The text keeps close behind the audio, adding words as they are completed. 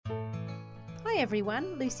Hi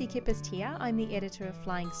everyone, Lucy Kippist here. I'm the editor of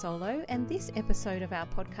Flying Solo, and this episode of our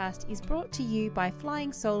podcast is brought to you by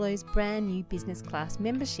Flying Solo's brand new business class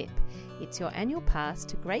membership. It's your annual pass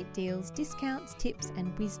to great deals, discounts, tips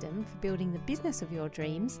and wisdom for building the business of your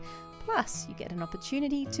dreams. Plus, you get an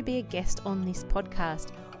opportunity to be a guest on this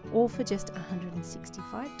podcast, all for just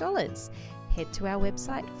 $165. Head to our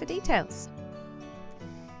website for details.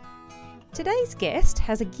 Today's guest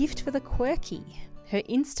has a gift for the quirky. Her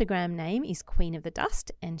Instagram name is Queen of the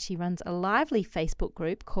Dust, and she runs a lively Facebook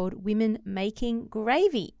group called Women Making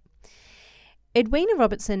Gravy. Edwina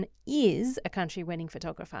Robertson is a country wedding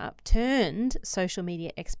photographer turned social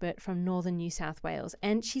media expert from northern New South Wales,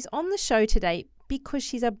 and she's on the show today because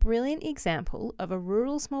she's a brilliant example of a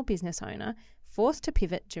rural small business owner forced to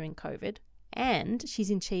pivot during COVID, and she's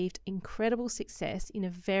achieved incredible success in a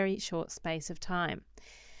very short space of time.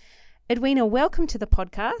 Edwina, welcome to the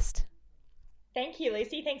podcast. Thank you,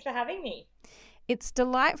 Lucy. Thanks for having me. It's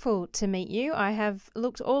delightful to meet you. I have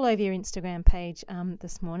looked all over your Instagram page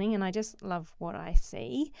this morning, and I just love what I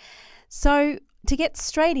see. So to get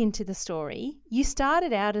straight into the story, you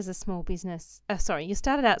started out as a small business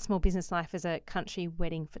life as a country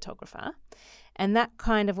wedding photographer, and that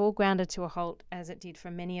kind of all grounded to a halt, as it did for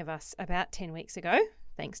many of us about 10 weeks ago,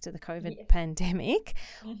 thanks to the COVID pandemic.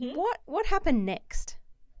 Mm-hmm. What happened next?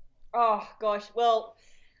 Oh, gosh. Well,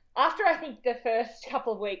 after I think the first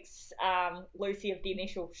couple of weeks, Lucy, of the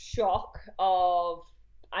initial shock of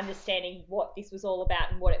understanding what this was all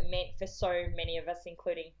about and what it meant for so many of us,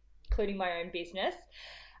 including my own business,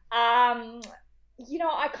 I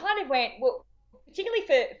kind of went, well, particularly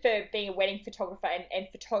for being a wedding photographer and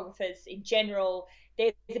photographers in general,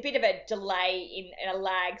 there's a bit of a delay in a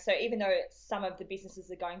lag. So even though some of the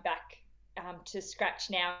businesses are going back to scratch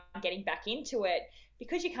now and getting back into it,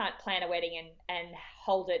 because you can't plan a wedding and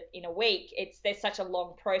hold it in a week, there's such a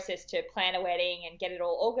long process to plan a wedding and get it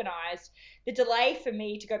all organised. The delay for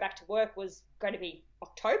me to go back to work was going to be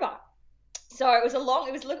October. So I was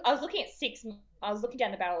looking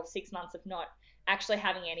down the barrel of 6 months of not actually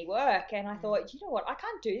having any work, and I thought, you know what, I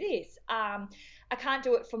can't do this. I can't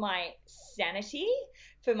do it for my sanity,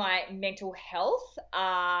 for my mental health.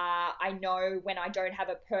 I know when I don't have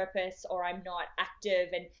a purpose or I'm not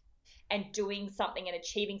active and doing something and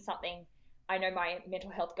achieving something, I know my mental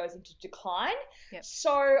health goes into decline. Yep.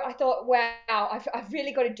 So I thought, wow, I've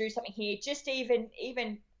really got to do something here, just even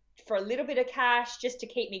for a little bit of cash, just to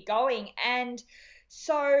keep me going. And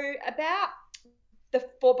so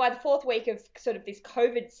by the fourth week of sort of this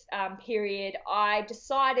COVID period, I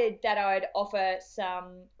decided that I would offer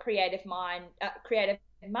some creative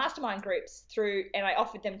mastermind groups and I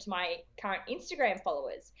offered them to my current Instagram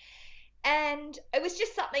followers. And it was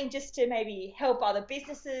just something just to maybe help other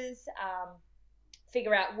businesses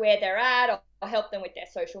figure out where they're at or help them with their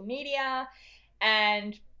social media.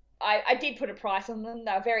 And I did put a price on them.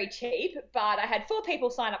 They were very cheap, but I had 4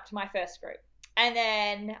 people sign up to my first group. And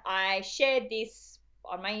then I shared this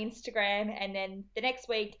on my Instagram. And then the next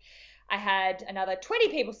week I had another 20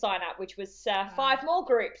 people sign up, which was 5 more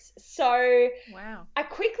groups. So wow. I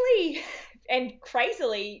quickly and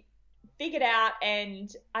crazily figured out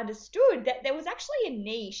and understood that there was actually a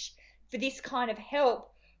niche for this kind of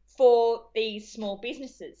help for these small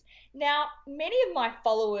businesses. Now, many of my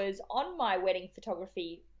followers on my wedding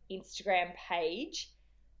photography Instagram page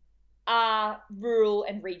are rural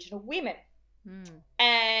and regional women.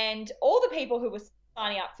 And all the people who were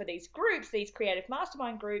signing up for these groups, these creative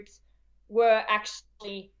mastermind groups, were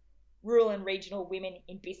actually rural and regional women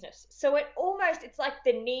in business. So it's like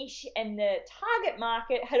the niche and the target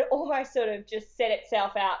market had almost sort of just set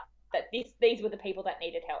itself out that these were the people that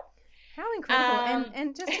needed help. How incredible.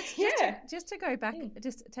 And just to go back,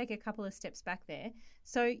 just take a couple of steps back there.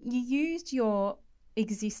 So you used your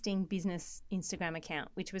existing business Instagram account,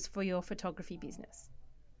 which was for your photography business.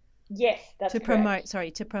 Yes, that's correct.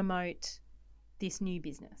 To promote this new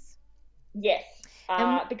business. Yes.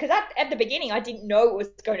 Because at the beginning, I didn't know it was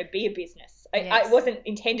going to be a business. It wasn't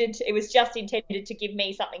intended. It was just intended to give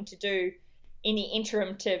me something to do in the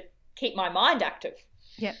interim to keep my mind active.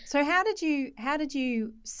 Yeah. So how did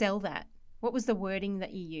you sell that? What was the wording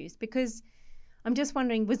that you used? Because I'm just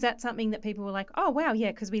wondering, was that something that people were like, oh wow,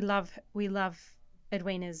 yeah, because we love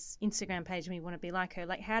Edwina's Instagram page and we want to be like her.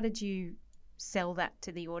 Like, how did you sell that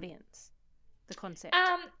to the audience? The concept.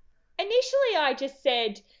 Initially, I just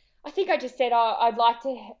said, I'd like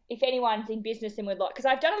to, if anyone's in business and would like, because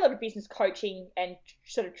I've done a lot of business coaching and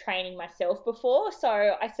sort of training myself before. So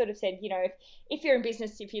I sort of said, if you're in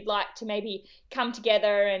business, if you'd like to maybe come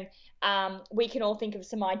together We can all think of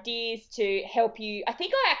some ideas to help you. I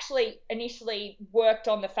think I actually initially worked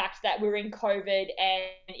on the fact that we were in COVID, and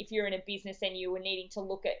if you're in a business and you were needing to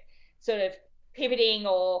look at sort of pivoting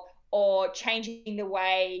or changing the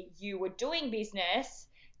way you were doing business,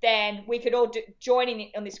 then we could all join in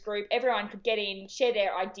on this group. Everyone could get in, share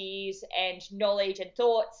their ideas and knowledge and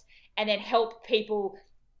thoughts, and then help people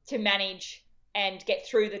to manage and get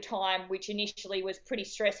through the time, which initially was pretty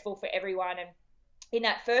stressful for everyone. And in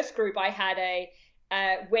that first group, I had a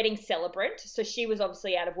wedding celebrant, so she was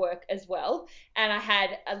obviously out of work as well, and I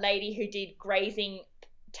had a lady who did grazing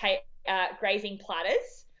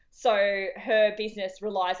platters. So her business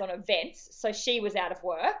relies on events, so she was out of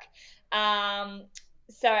work. And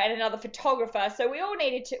another photographer. So we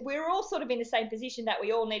were all sort of in the same position that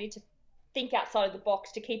we all needed to think outside of the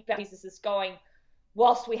box to keep our businesses going,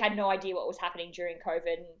 whilst we had no idea what was happening during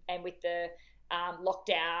COVID and with the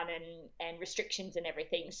lockdown and restrictions and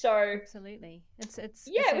everything. So absolutely,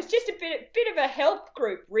 it was just a bit of a help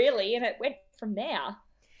group really, and it went from there.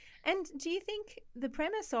 And do you think the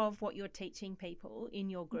premise of what you're teaching people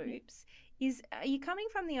in your groups is, are you coming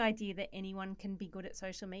from the idea that anyone can be good at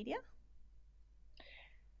social media?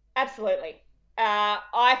 Absolutely.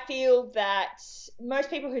 I feel that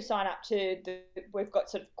most people who sign up we've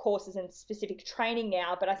got sort of courses and specific training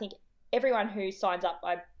now, but I think everyone who signs up,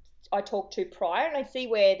 I talk to prior, and I see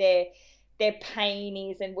where their pain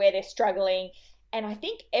is and where they're struggling. And I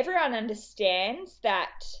think everyone understands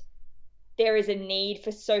that there is a need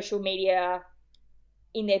for social media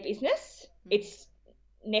in their business. It's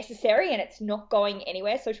necessary and it's not going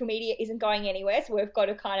anywhere. Social media isn't going anywhere, so we've got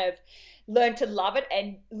to kind of learn to love it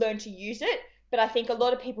and learn to use it. But I think a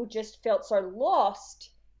lot of people just felt so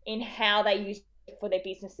lost in how they used it for their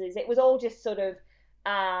businesses. It was all just sort of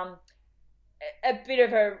a bit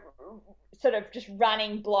of a sort of just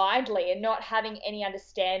running blindly and not having any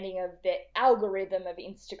understanding of the algorithm of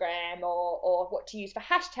Instagram or what to use for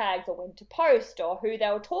hashtags or when to post or who they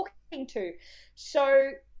were talking to.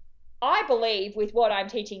 So I believe with what I'm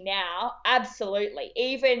teaching now, absolutely,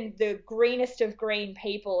 even the greenest of green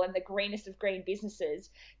people and the greenest of green businesses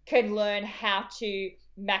can learn how to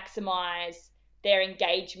maximize their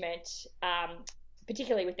engagement,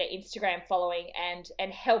 particularly with their Instagram following,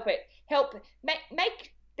 and help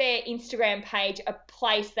make their Instagram page a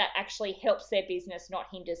place that actually helps their business, not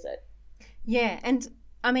hinders it. Yeah, and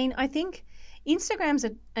I mean, I think Instagram's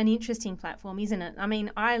an interesting platform, isn't it? I mean,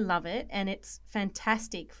 I love it and it's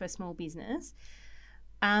fantastic for small business.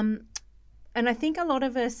 And I think a lot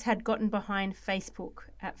of us had gotten behind Facebook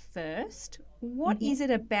at first. What is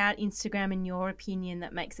it about Instagram, in your opinion,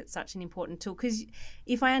 that makes it such an important tool? Because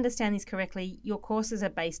if I understand this correctly, your courses are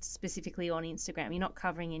based specifically on Instagram. You're not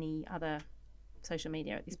covering any other social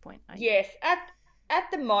media at this point, are you? Yes, at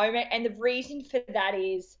the moment, and the reason for that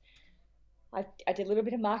is I did a little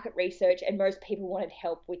bit of market research, and most people wanted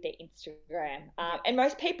help with their Instagram. And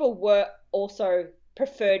most people were also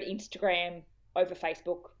preferred Instagram over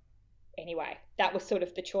Facebook anyway. That was sort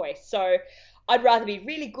of the choice. So I'd rather be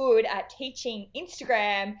really good at teaching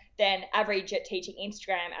Instagram than average at teaching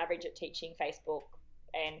Instagram, average at teaching Facebook,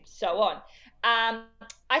 and so on.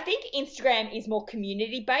 I think Instagram is more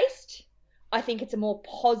community-based. I think it's a more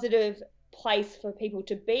positive place for people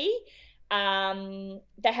to be.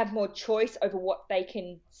 They have more choice over what they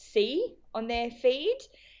can see on their feed.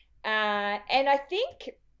 And I think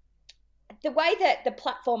the way that the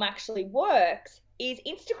platform actually works is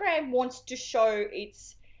Instagram wants to show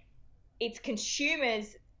its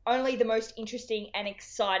consumers only the most interesting and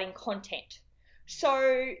exciting content.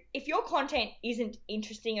 So if your content isn't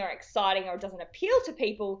interesting or exciting or doesn't appeal to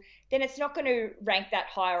people, then it's not going to rank that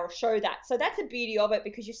high or show that. So that's the beauty of it,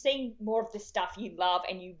 because you're seeing more of the stuff you love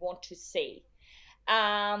and you want to see.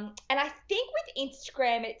 And I think with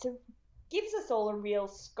Instagram, it gives us all a real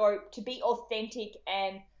scope to be authentic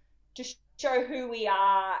and to show who we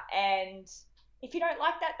are. And if you don't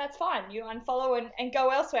like that, that's fine. You unfollow and go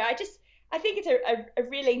elsewhere. I think it's a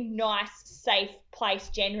really nice, safe place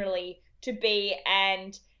generally to be,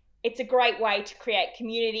 and it's a great way to create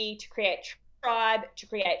community, to create tribe, to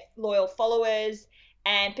create loyal followers,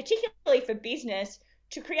 and particularly for business,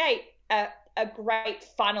 to create a great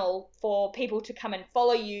funnel for people to come and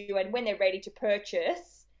follow you, and when they're ready to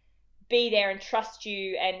purchase, be there and trust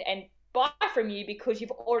you and buy from you because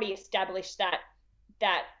you've already established that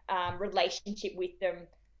relationship with them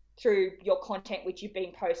through your content, which you've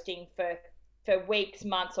been posting for weeks,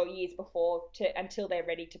 months, or years before until they're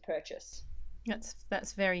ready to purchase.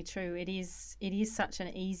 That's very true. It is such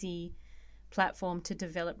an easy platform to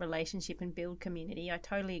develop relationship and build community. I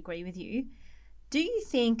totally agree with you. Do you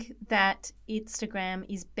think that Instagram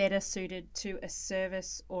is better suited to a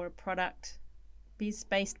service or a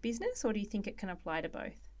product-based business, or do you think it can apply to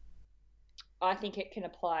both? I think it can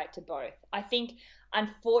apply to both. I think,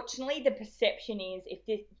 unfortunately, the perception is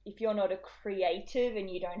if you're not a creative and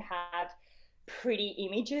you don't have pretty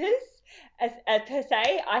images as per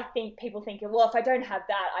se, I think people think, well, if I don't have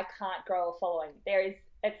that, I can't grow a following.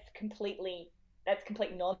 That's complete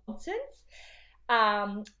nonsense.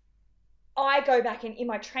 Um, I go back and in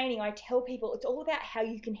my training, I tell people it's all about how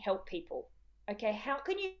you can help people. Okay, how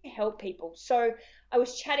can you help people? So I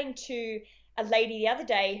was chatting to a lady the other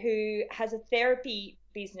day who has a therapy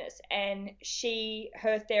business, and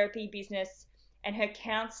her therapy business and her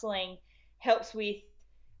counseling helps with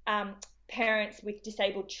um, parents with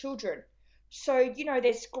disabled children. So,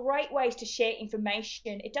 there's great ways to share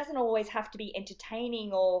information. It doesn't always have to be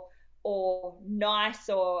entertaining or nice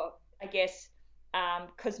or, I guess,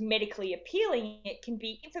 cosmetically appealing. It can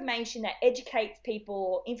be information that educates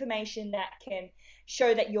people, information that can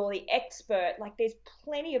show that you're the expert. Like, there's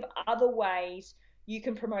plenty of other ways you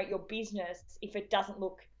can promote your business if it doesn't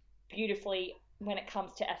look beautifully when it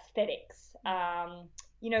comes to aesthetics.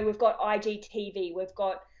 We've got IGTV, we've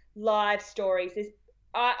got live stories.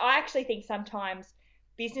 I actually think sometimes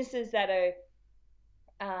businesses that are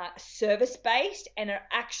service based and are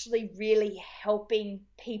actually really helping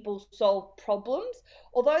people solve problems,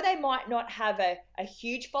 although they might not have a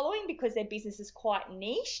huge following because their business is quite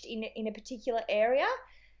niched in a particular area.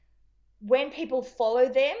 When people follow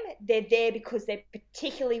them, they're there because they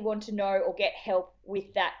particularly want to know or get help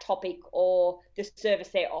with that topic or the service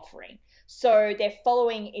they're offering. So their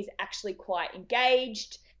following is actually quite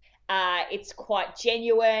engaged. It's quite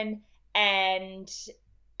genuine, and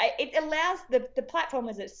it allows the platform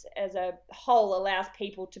as a whole allows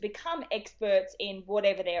people to become experts in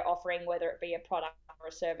whatever they're offering, whether it be a product or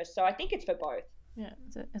a service. So I think it's for both. Yeah,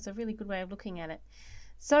 it's a really good way of looking at it.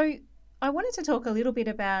 So I wanted to talk a little bit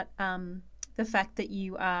about the fact that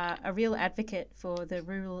you are a real advocate for the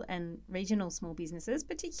rural and regional small businesses,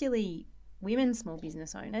 particularly women small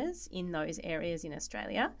business owners in those areas in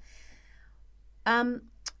Australia.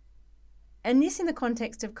 And this in the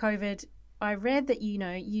context of COVID, I read that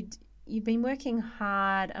you've been working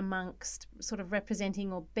hard amongst sort of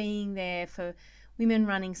representing or being there for women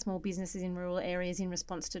running small businesses in rural areas in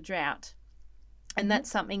response to drought. And that's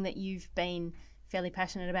something that you've been fairly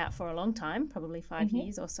passionate about for a long time, probably 5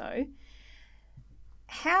 years or so.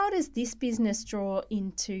 How does this business draw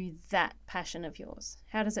into that passion of yours?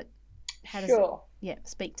 How does it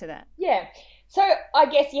speak to that? Yeah. So I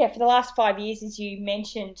guess, for the last 5 years, as you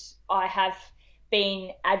mentioned, I have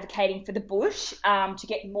been advocating for the bush to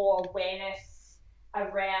get more awareness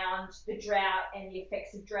around the drought and the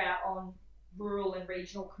effects of drought on rural and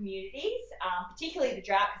regional communities, particularly the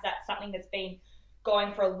drought, because that's something that's been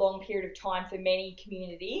going for a long period of time for many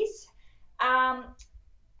communities. And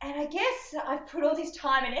I guess I've put all this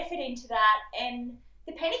time and effort into that, and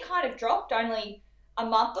the penny kind of dropped only a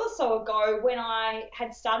month or so ago when I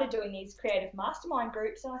had started doing these creative mastermind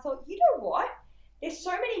groups, and I thought, you know what? There's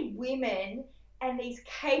so many women and these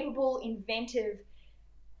capable, inventive,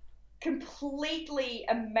 completely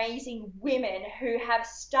amazing women who have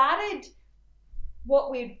started what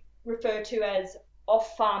we refer to as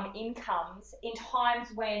off-farm incomes in times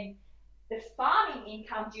when the farming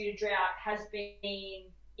income due to drought has been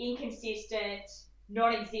inconsistent,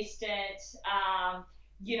 non-existent,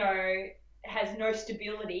 has no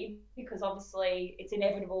stability, because obviously it's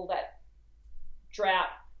inevitable that drought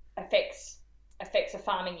affects a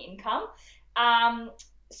farming income.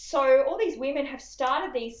 So all these women have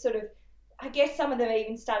started these sort of, I guess some of them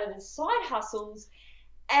even started as side hustles,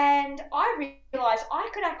 and I realised I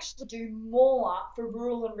could actually do more for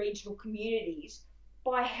rural and regional communities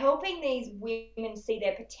by helping these women see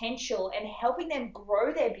their potential and helping them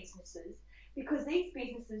grow their businesses, because these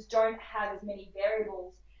businesses don't have as many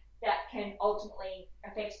variables that can ultimately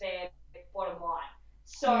affect their bottom line.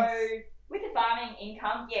 So with the farming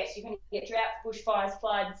income, yes, you can get droughts, bushfires,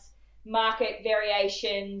 floods, market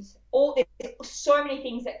variations, there's so many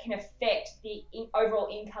things that can affect the overall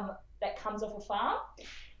income that comes off a farm.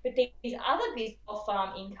 But these other big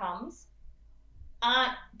off-farm incomes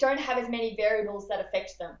don't have as many variables that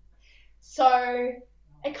affect them. So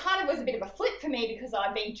it kind of was a bit of a flip for me, because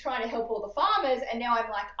I've been trying to help all the farmers, and now I'm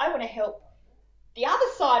like, I want to help the other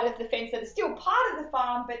side of the fence that is still part of the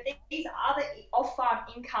farm, but these other off-farm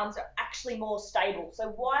incomes are actually more stable. So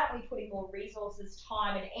why aren't we putting more resources,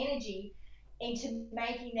 time and energy into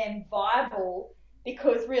making them viable?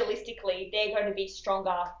 Because realistically, they're going to be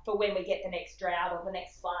stronger for when we get the next drought or the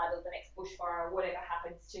next flood or the next bushfire or whatever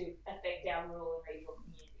happens to affect our rural and regional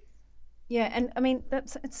communities. Yeah, and I mean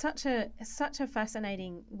it's such a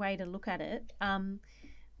fascinating way to look at it.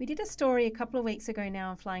 We did a story a couple of weeks ago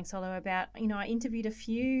now on Flying Solo about, I interviewed a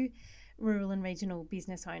few rural and regional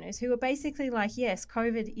business owners who were basically like, yes,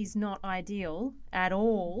 COVID is not ideal at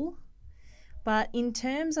all, but in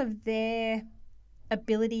terms of their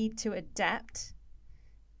ability to adapt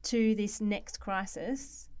to this next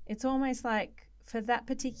crisis, it's almost like for that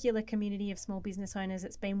particular community of small business owners,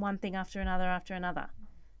 it's been one thing after another.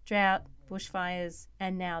 Drought, bushfires,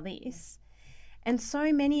 and now this. And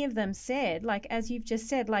so many of them said, like, as you've just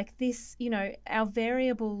said, like this, our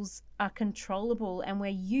variables are controllable and we're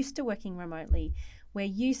used to working remotely. We're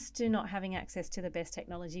used to not having access to the best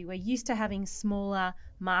technology. We're used to having smaller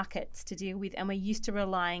markets to deal with, and we're used to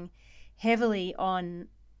relying heavily on...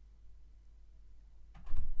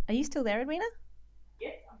 Are you still there, Edwina?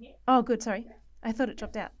 Yes, I'm here. Oh, good. Sorry. I thought it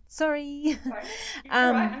dropped out. Sorry. Sorry. You're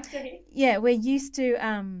right, I'm still here. Yeah, we're used to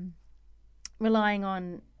relying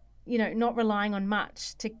on, not relying on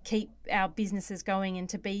much to keep our businesses going and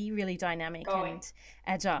to be really dynamic and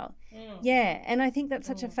agile. Yeah, and I think that's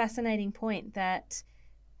such a fascinating point that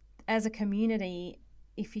as a community,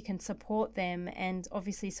 if you can support them, and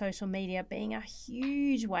obviously social media being a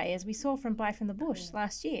huge way, as we saw from Buy from the Bush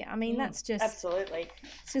last year. I mean, that's just... Absolutely.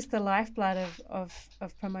 It's just the lifeblood of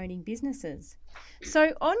promoting businesses.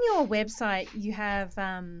 So on your website, you have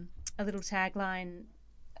a little tagline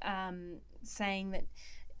saying that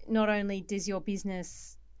not only does your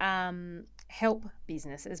business help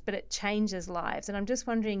businesses, but it changes lives. And I'm just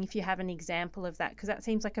wondering if you have an example of that, because that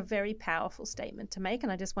seems like a very powerful statement to make.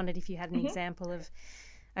 And I just wondered if you had an example of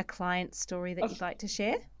a client story that you'd like to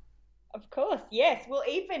share. Of course, yes. Well,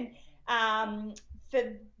 even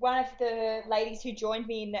for one of the ladies who joined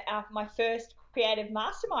me in my first creative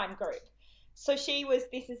mastermind group. So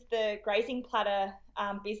this is the grazing platter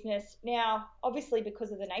business. Now, obviously,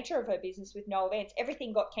 because of the nature of her business with no events,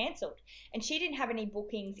 everything got cancelled. And she didn't have any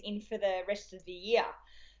bookings in for the rest of the year.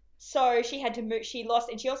 So she had to move, she lost,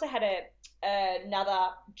 and she also had another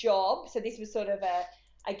job. So this was sort of a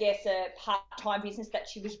part-time business that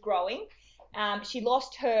she was growing. She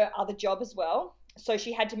lost her other job as well. So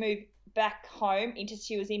she had to move back home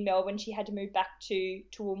she was in Melbourne. She had to move back to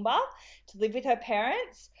Toowoomba to live with her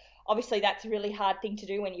parents. Obviously, that's a really hard thing to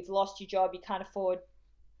do when you've lost your job. You can't afford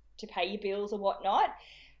to pay your bills or whatnot.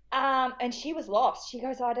 And she was lost. She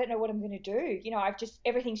goes, I don't know what I'm going to do.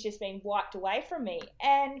 Everything's just been wiped away from me.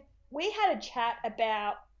 And we had a chat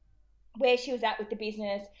about where she was at with the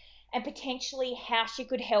business and potentially how she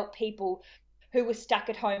could help people who were stuck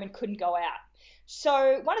at home and couldn't go out.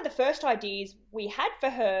 So one of the first ideas we had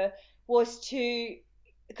for her was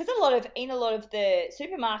because in a lot of the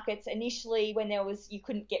supermarkets initially, when you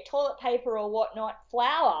couldn't get toilet paper or whatnot,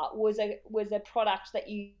 flour was a product that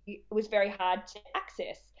was very hard to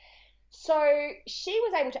access. So she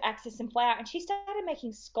was able to access some flour, and she started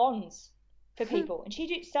making scones for people, and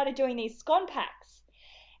she started doing these scone packs.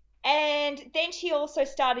 And then she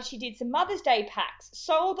did some Mother's Day packs.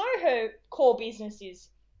 So although her core business is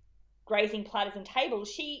grazing platters and tables,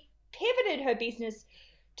 she pivoted her business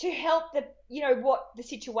to help what the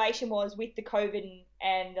situation was with the COVID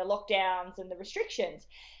and the lockdowns and the restrictions.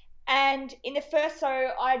 And in the first, so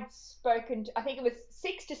I'd spoken, I think it was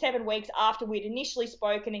 6 to 7 weeks after we'd initially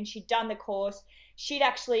spoken and she'd done the course, she'd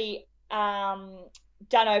actually done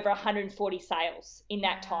over 140 sales in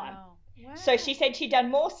that time. Wow. So she said she'd done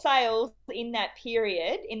more sales in that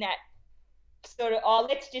period, in that sort of,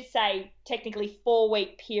 let's just say technically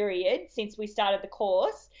 4-week period since we started the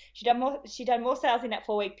course. She'd done more sales in that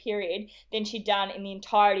 4-week period than she'd done in the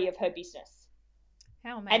entirety of her business.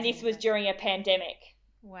 How amazing! And this was during a pandemic.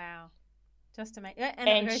 Wow. Just to make, and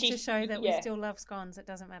it goes to show that we still love scones. It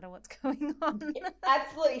doesn't matter what's going on.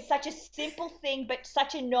 Absolutely, such a simple thing, but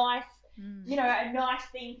such a nice, a nice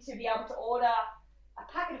thing to be able to order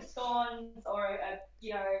a packet of scones or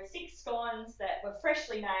 6 scones that were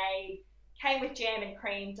freshly made, came with jam and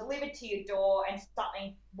cream, delivered to your door, and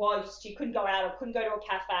something whilst you couldn't go out or couldn't go to a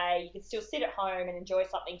cafe, you could still sit at home and enjoy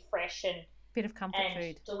something fresh and bit of comfort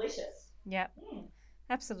food, delicious. Yeah,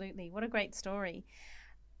 absolutely. What a great story.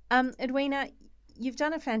 Edwina, you've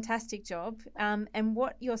done a fantastic job, and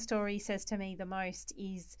what your story says to me the most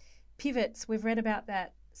is pivots. We've read about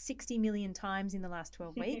that 60 million times in the last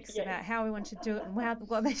 12 weeks about how everyone should do it and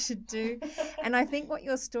what they should do. And I think what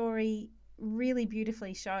your story really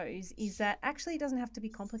beautifully shows is that actually it doesn't have to be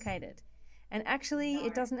complicated. And actually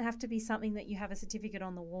it doesn't have to be something that you have a certificate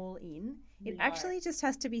on the wall in. It actually just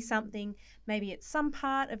has to be something, maybe it's some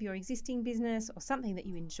part of your existing business or something that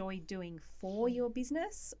you enjoy doing for your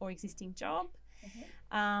business or existing job.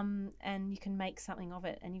 and you can make something of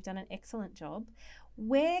it, and you've done an excellent job.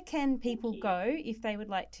 Where can people go if they would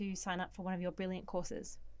like to sign up for one of your brilliant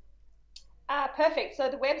courses? Perfect. So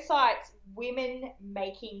the website's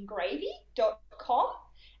womenmakinggravy.com,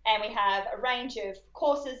 and we have a range of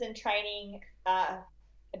courses and training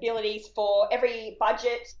abilities for every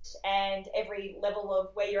budget and every level of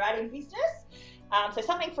where you're at in business. So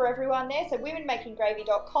something for everyone there. So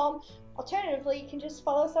womenmakinggravy.com. Alternatively, you can just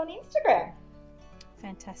follow us on Instagram.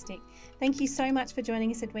 Fantastic. Thank you so much for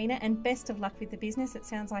joining us, Edwina, and best of luck with the business. It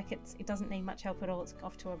sounds like it doesn't need much help at all. It's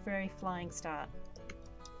off to a very flying start.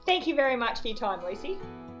 Thank you very much for your time, Lucy.